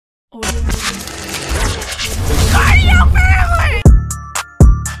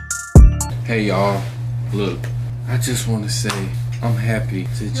Hey y'all, look, I just want to say I'm happy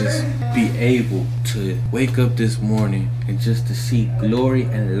to just be able to wake up this morning and just to see glory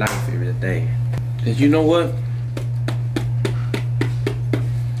and life every day. And you know what?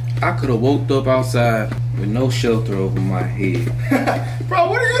 I could have woke up outside with no shelter over my head. Bro,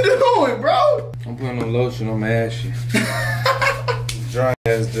 what are you doing, bro? I'm putting on lotion on my ashes. Dry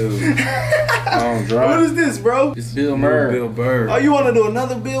ass dude. I'm dry. What is this, bro? It's Bill Burr. Bill Burr. Oh, you want to do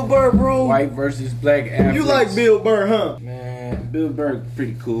another Bill Burr, bro? White versus black athletes. You like Bill Burr, huh? Man, Bill Burr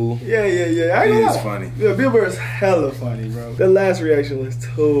pretty cool. Yeah. I He know. is funny. Yeah, Bill Burr is hella funny, bro. That last reaction was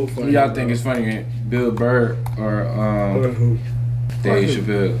too funny. Y'all think it's funny, Bill Burr or who? Dave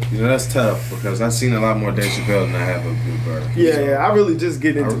Chappelle? You know, that's tough because I've seen a lot more Dave Chappelle than I have of Bill Burr. Yeah, I really just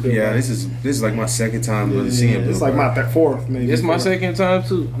get into Bill Burr. This is like my second time really seeing Bill Burr. It's like my fourth, maybe. It's my second time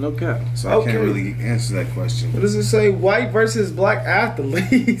too, no cap. So I can't really answer that question. What does it say? White versus black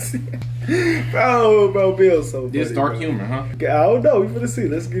athletes. bro, Bill's so funny. This dark humor, huh? I don't know. We finna see.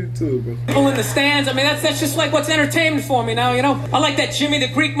 Let's get into it, bro. People in the stands. I mean, that's just like what's entertainment for me now. You know, I like that Jimmy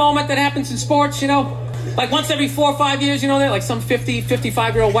the Greek moment that happens in sports. You know. Like once every 4 or 5 years, you know, like some 50,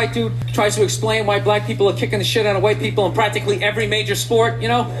 55-year-old white dude tries to explain why black people are kicking the shit out of white people in practically every major sport, you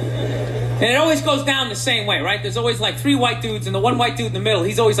know? And it always goes down the same way, right? There's always like 3 white dudes, and the one white dude in the middle,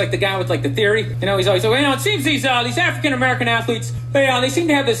 he's always like the guy with like the theory. You know, he's always like, you know, it seems these African-American athletes, they seem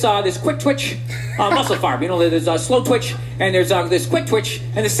to have this quick twitch, muscle fiber. You know, there's slow twitch, and there's this quick twitch.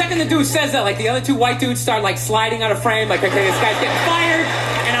 And the second the dude says that, like the other 2 white dudes start like sliding out of frame, like, okay, this guy's getting fired,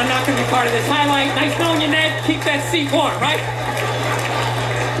 and I'm not going to be part of this highlight. Nice knowing you, Ned. Keep that seat warm, right?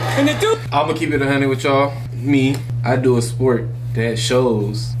 And the dude... I'm going to keep it 100 with y'all. Me, I do a sport that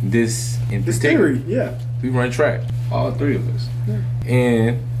shows this in This particular. theory, yeah. We run track, all 3 of us. Yeah.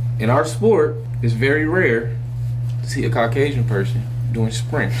 And in our sport, it's very rare to see a Caucasian person doing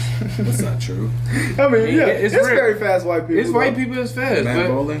sprints. That's not true. I mean, yeah, it's rare. very fast white people. It's white people that's fast. Man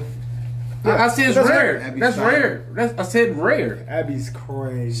bowling. I said it's That's rare. rare. That's rare. I said rare. Abby's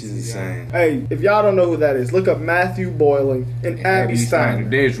crazy. She's insane. Hey, if y'all don't know who that is, look up Matthew Boyling and Abby Steiner.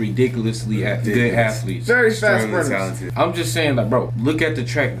 There's ridiculously good athletes. Very fast Extremely sprinters. talented. I'm just saying, like, bro, look at the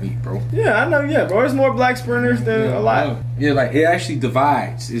track meet, bro. Yeah, I know. Yeah, bro. There's more black sprinters than a lot. Yeah, like it actually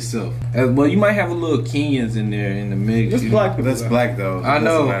divides itself. Well, you might have a little Kenyans in there in the mix. It's black people. That's black though. I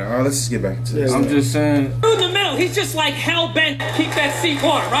know. All right, let's just get back to this. I'm just saying. Dude in the middle, he's just like hell-bent. Keep that seat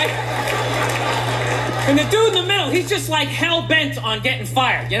warm, right? And the dude in the middle, he's just like hell-bent on getting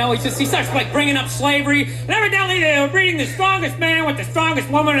fired. You know, he starts like bringing up slavery. And every now and then they're reading the strongest man with the strongest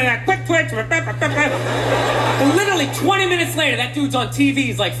woman and that quick twitch. And literally 20 minutes later, that dude's on TV.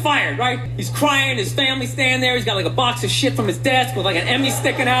 He's like fired, right? He's crying. His family's standing there. He's got like a box of shit from his desk with like an Emmy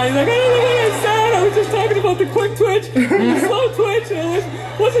sticking out. He's like, oh, I'm sad. I was just talking about the quick twitch, the slow twitch.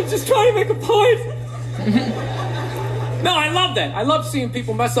 I wasn't just trying to make a point. No, I love that. I love seeing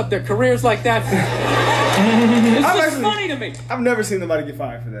people mess up their careers like that. It's just funny to me. I've never seen nobody get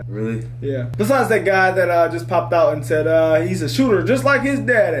fired for that. Really? Yeah. Besides that guy that just popped out and said he's a shooter just like his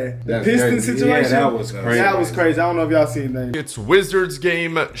daddy. The That's Piston crazy. situation. Yeah, that was crazy. That was crazy. I don't know if y'all seen that. Its Wizards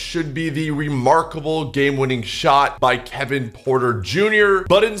game should be the remarkable game-winning shot by Kevin Porter Jr.,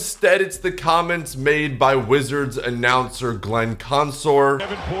 but instead it's the comments made by Wizards announcer Glenn Consor.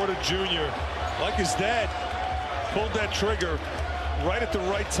 Kevin Porter Jr., like his dad, pulled that trigger right at the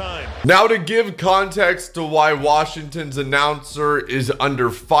right time. Now, to give context to why Washington's announcer is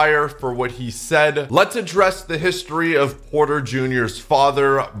under fire for what he said, let's address the history of Porter Jr.'s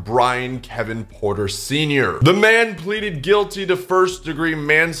father, Brian Kevin Porter Sr. The man pleaded guilty to first-degree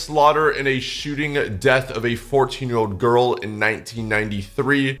manslaughter in a shooting death of a 14-year-old girl in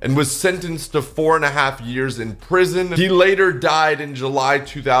 1993 and was sentenced to 4.5 years in prison. He later died in July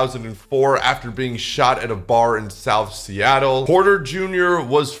 2004 after being shot at a bar in South Seattle. Porter Jr.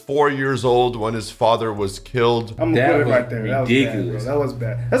 was 4 years old when his father was killed. I'm gonna put it right there. Ridiculous. That was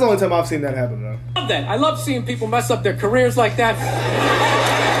bad. That's the only time I've seen that happen, though. I love that. I love seeing people mess up their careers like that.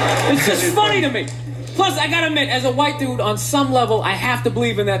 It's just funny to me. Plus, I gotta admit, as a white dude, on some level, I have to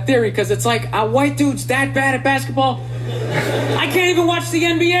believe in that theory because it's like, a white dude's that bad at basketball? I can't even watch the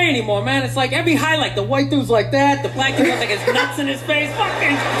NBA anymore, man. It's like every highlight, the white dude's like that, the black dude has like his nuts in his face.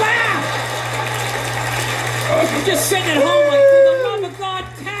 Fucking blah! You're just sitting at home like, for the love of God,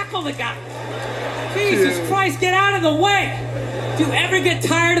 tackle the guy. Jesus Christ, get out of the way. Do you ever get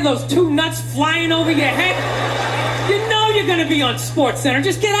tired of those 2 nuts flying over your head? You know you're gonna be on SportsCenter.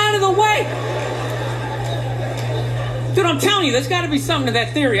 Just get out of the way. Dude, I'm telling you, there's got to be something to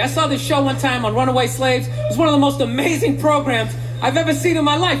that theory. I saw this show one time on runaway slaves. It was one of the most amazing programs I've ever seen in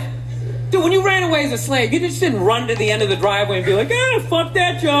my life. Dude, when you ran away as a slave, you just didn't run to the end of the driveway and be like, fuck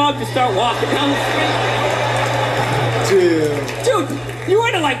that job, just start walking down the street. Dude, you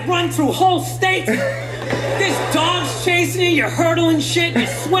had to like run through whole states. There's dogs chasing you, you're hurdling shit, you're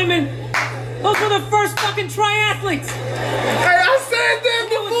swimming. Those were the first fucking triathletes. Hey, I said that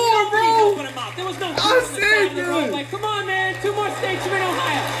before, bro. There was no I said that. Like, come on, man, 2 more states, you're in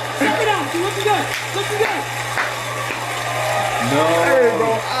Ohio. Step it up, dude, looking good, looking good. No. Hey,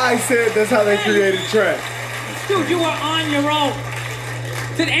 bro, I said that's how they created track. Dude, you were on your own.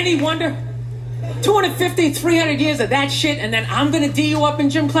 Did any wonder? 250, 300 years of that shit, and then I'm gonna D you up in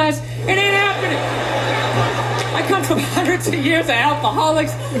gym class? It ain't happening. I come from hundreds of years of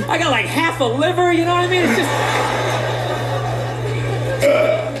alcoholics. I got like half a liver, you know what I mean? It's just...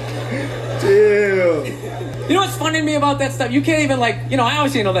 Chill. You know what's funny to me about that stuff? You can't even like, you know, I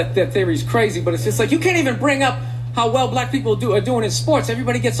obviously know that theory's crazy, but it's just like, you can't even bring up how well black people are doing in sports.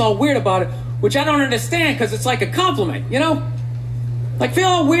 Everybody gets all weird about it, which I don't understand because it's like a compliment, you know? Like, feel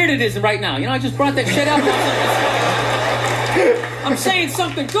how weird it is right now. You know, I just brought that shit up. I'm saying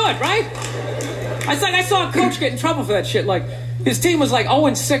something good, right? It's like I saw a coach get in trouble for that shit. Like, his team was like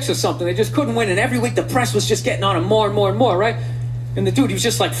 0-6 or something. They just couldn't win, and every week the press was just getting on him more and more and more, right? And the dude, he was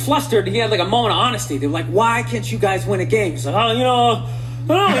just like flustered. He had like a moment of honesty. They were like, why can't you guys win a game? He's like, oh, you know,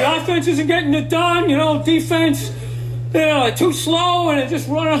 the offense isn't getting it done. You know, defense, you know, too slow, and it just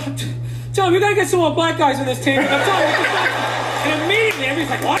run out. Tell him, you gotta get some more black guys on this team. I'm telling you, and immediately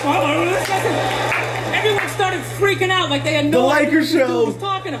everybody's like, what? Everyone started freaking out like they had no idea what the dude was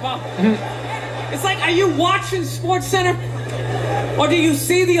talking about. It's like, are you watching Sports Center? Or do you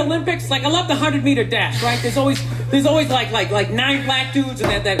see the Olympics? Like, I love the 100-meter dash, right? There's always like 9 black dudes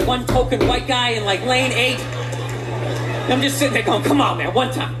and that one token white guy in like lane 8. And I'm just sitting there going, come on, man,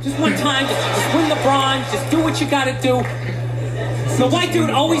 one time. Just one time, just win the bronze, just do what you gotta do. The white dude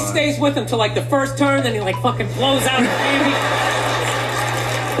always stays with him till like the first turn, then he like fucking blows out.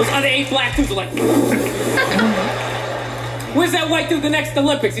 Those other 8 black dudes are like, where's that white dude the next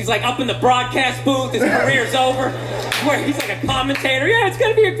Olympics? He's like up in the broadcast booth, his career's over. Where he's like a commentator. Yeah, it's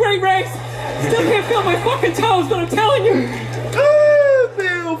gonna be a great race. Still can't feel my fucking toes, but I'm telling you.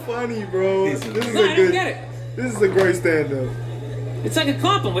 Feel funny, bro. I don't get it. This is a great stand-up. It's like a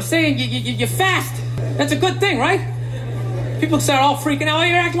compliment. We're saying you're fast. That's a good thing, right? People start all freaking out. Oh,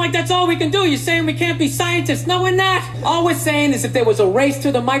 you're acting like that's all we can do. You're saying we can't be scientists. No, we're not. All we're saying is if there was a race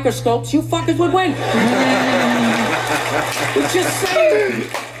to the microscopes, you fuckers would win. We're just saying.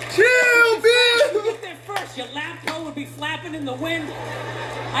 Chill, Bill. You get there first. Your lab coat would be flapping in the wind.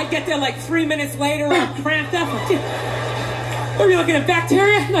 I get there like 3 minutes later, all cramped up. Are you looking at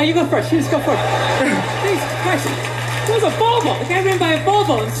bacteria? No, you go first. You just go first. Jesus Christ. It was a Volvo. The guy ran by a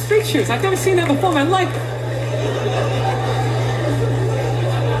Volvo in street shoes. I've never seen that before in my life.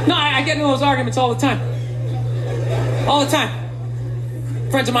 No, I get into those arguments all the time. All the time.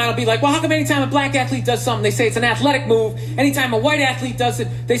 Friends of mine will be like, well, how come anytime a black athlete does something, they say it's an athletic move? Anytime a white athlete does it,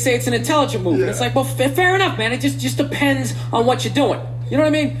 they say it's an intelligent move. Yeah. It's like, well, fair enough, man. It just depends on what you're doing. You know what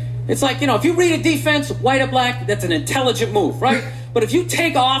I mean? It's like, you know, if you read a defense, white or black, that's an intelligent move, right? But if you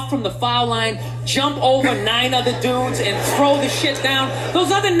take off from the foul line, jump over 9 other dudes, and throw the shit down,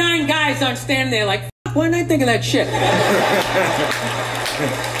 those other 9 guys aren't standing there like, why didn't I think of that shit?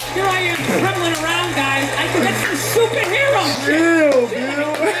 Here I am dribbling around, guys. I think that's some superhero shit. Chill,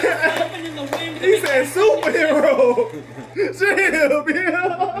 Bill. He said superhero. Chill,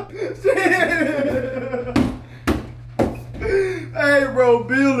 Bill. Chill. Hey, bro,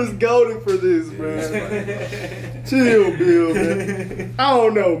 Bill is golden for this, man. Chill, Bill, man. I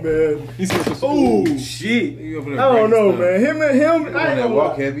don't know, man. Oh, shit. I don't know, man. Him, I ain't gonna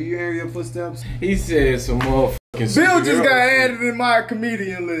walk heavy. You hear your footsteps? He said some motherfucking Bill just got added in my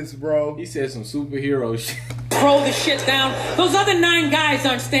comedian list, bro. He said some superhero shit. Throw the shit down. Those other 9 guys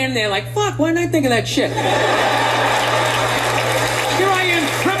aren't standing there like, fuck, why didn't I think of that shit? Here I am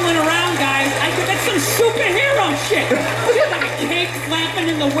dribbling around, guys. I think that's some superhero shit. Like a cape flapping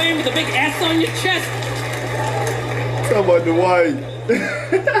in the wind with a big S on your chest. Talk about the white.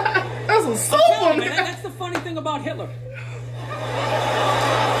 That's a super, man. That's the funny thing about Hitler.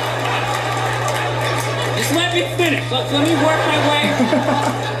 Just let me finish. Let me work my way.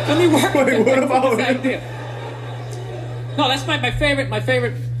 Let me work my way. What about this idea? No, that's my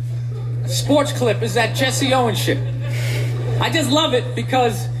favorite sports clip is that Jesse Owens shit. I just love it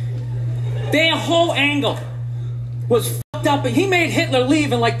because their whole angle was fucked up. He made Hitler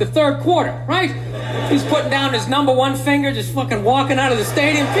leave in like the 3rd quarter, right? He's putting down his number 1 finger, just fucking walking out of the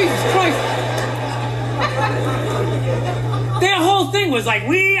stadium. Jesus Christ. Their whole thing was like,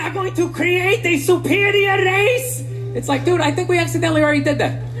 we are going to create a superior race. It's like, dude, I think we accidentally already did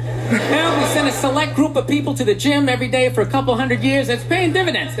that. Now we send a select group of people to the gym every day for a couple hundred years. It's paying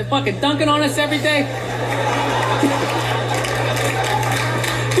dividends. They're fucking dunking on us every day.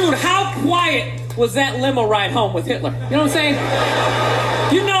 Dude, how quiet was that limo ride home with Hitler? You know what I'm saying?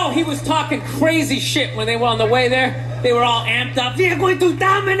 You know he was talking crazy shit when they were on the way there. They were all amped up. We're going to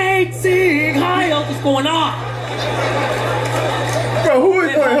dominate, Sieg Heil. What's going on? Bro, who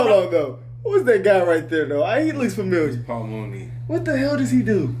is... Wait, hold on, though. Who is that guy right there, though? He looks familiar. Paul Mooney. What the hell does he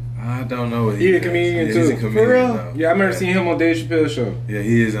do? I don't know what He's a comedian, too. He's a comedian, For real? though. Yeah, I remember seeing him on Dave Chappelle's show. Yeah,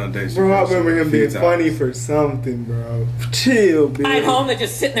 he is on Dave Bro, I Chappelle's remember show him a few being funny times. for something, bro. Chill, bitch. At home, they're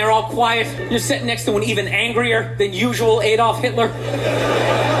just sitting there all quiet. You're sitting next to an even angrier than usual Adolf Hitler,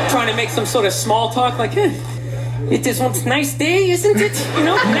 trying to make some sort of small talk, like, it is one nice day, isn't it? You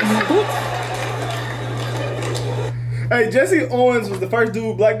know, next boot. Hey, Jesse Owens was the first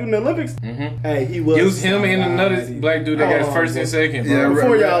black dude in the Olympics. Mm-hmm. Hey, he was. It was him and another somebody. black dude that got his first and second, bro. Yeah,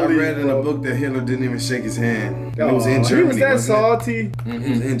 Before y'all I leave, read in bro. a book that Hitler didn't even shake his hand. And it was in He Germany. was that wasn't salty. It? It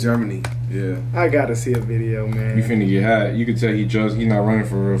was in Germany. Yeah. I gotta see a video, man. You finna get hot. You can tell he not running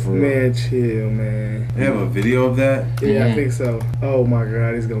for real, for real. Man, chill, man. They have a video of that? Yeah, I think so. Oh my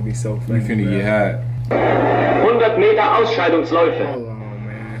god, it's gonna be so You funny. finna bro. get hot. 100 Meter Ausscheidungsläufe. Hold on,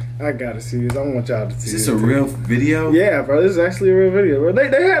 man. I gotta see this. I want y'all to see Is this. this a real video? Yeah, bro. This is actually a real video, bro. They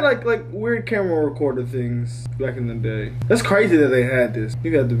had like weird camera recorder things back in the day. That's crazy that they had this.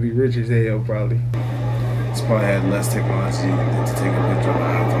 You got to be rich as hell, probably. It's probably had less technology than to take a picture of an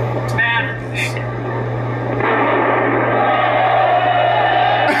iPhone. to record this.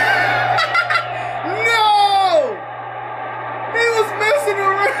 No! He was messing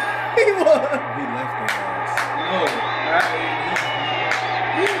around. He was. He left the house.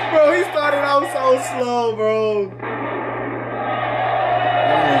 Bro, he started out so slow, bro. I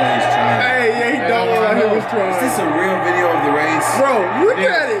don't know that he's trying. Hey, yeah, he don't look like he was Is trying. this a real video of the race? Bro, look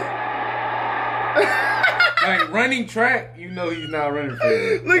Yeah. at it. Like running track, you know he's not running for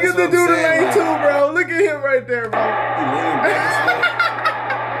it. Look That's at the what I'm dude in saying, lane like- 2, bro. Look at him right there, bro. He leaning back and stuff.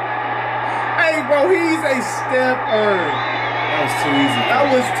 Hey, bro, he's a stepper. That was too easy. That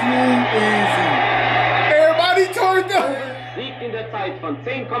was too easy. Everybody turned up. Liegt in der Zeit von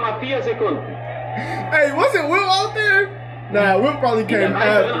 10,4 Sekunden. Hey, wasn't Will out there? Nah, Will probably came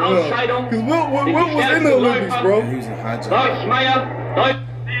after him. Because Will was in the Olympics, bro. He was in high jump. Deutschmeier, Deutsch.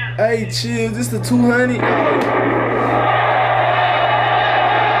 Hey, chill. This the 200.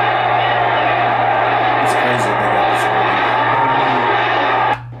 It's crazy that they got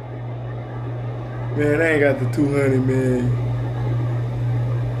this. Man, they ain't got the 200, man.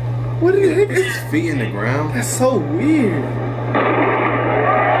 What the heck is... His feet in the ground. That's so weird. He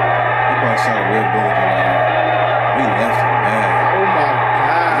probably shot a real bullet in there. We left him bad. Oh my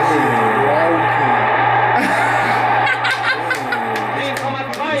God. He's broken.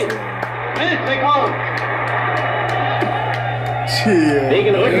 10,2. Weltrekord. Chill.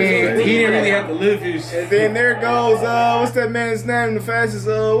 Wegen He Rückenwind. didn't really have to live his. And then there goes, what's that man's name? The fastest,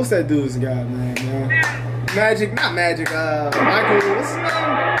 what's that dude's guy, man? Magic, not Magic, Michael, what's his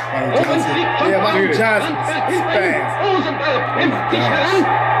name? Yeah, Michael Johnson. He's fast. Rosenberg nimmt dich heran.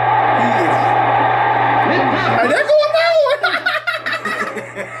 He is. Hey, they're going down!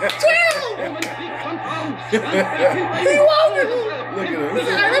 Chill! He walking! Look at him.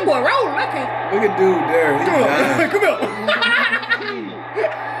 Hey, that boy rolling, I can't. Look at dude there. He's Come on, dying. come on.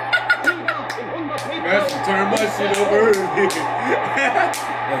 That's turn my shit over.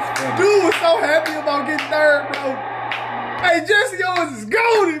 That's funny. Dude was so happy about getting third, bro. Hey, Jesse Owens is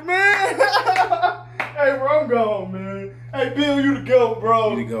goated, man. Hey, bro, I'm gone, man. Hey, Bill, you the GOAT,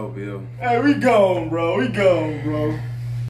 bro. Here you go, Bill. Hey, we gone, bro. We gone, bro.